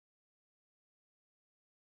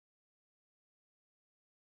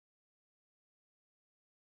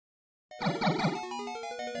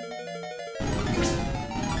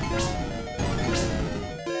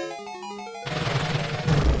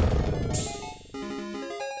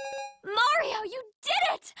Mario, you did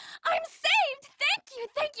it! I'm saved!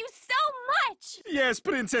 Thank you so much! Yes,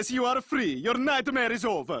 Princess, you are free. Your nightmare is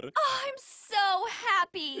over. Oh, I'm so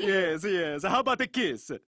happy! Yes, yes. How about a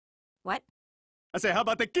kiss? What? I say, how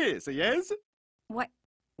about a kiss, yes? What?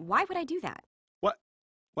 Why would I do that? What?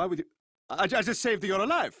 Why would you? I just saved your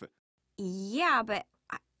life. Yeah, but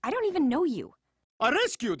I don't even know you. I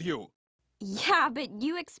rescued you. Yeah, but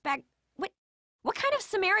you expect... What kind of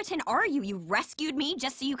Samaritan are you? You rescued me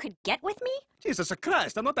just so you could get with me? Jesus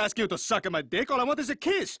Christ, I'm not asking you to suck my dick. All I want is a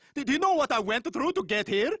kiss. Do you know what I went through to get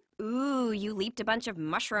here? Ooh, you leaped a bunch of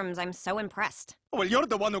mushrooms. I'm so impressed. Well, you're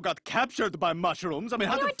the one who got captured by mushrooms. I mean,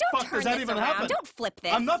 how the fuck does that even happen? Don't flip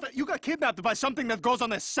this. I'm not... You got kidnapped by something that goes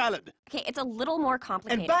on a salad. Okay, it's a little more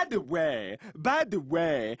complicated. And by the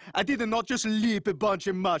way, I did not just leap a bunch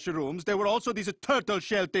of mushrooms. There were also these turtle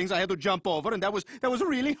shell things I had to jump over, and that was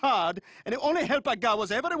really hard. And the only help I got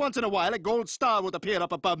was every once in a while a gold star would appear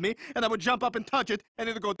up above me, and I would jump up and touch it, and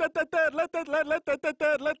it would go and then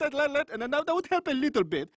that would help a little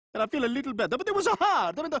bit, and I feel a little better. But it was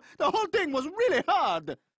hard. I mean, the whole thing was really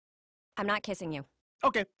hard. I'm not kissing you.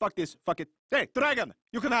 Okay, fuck this. Fuck it. Hey, Dragon,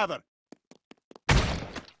 you can have her.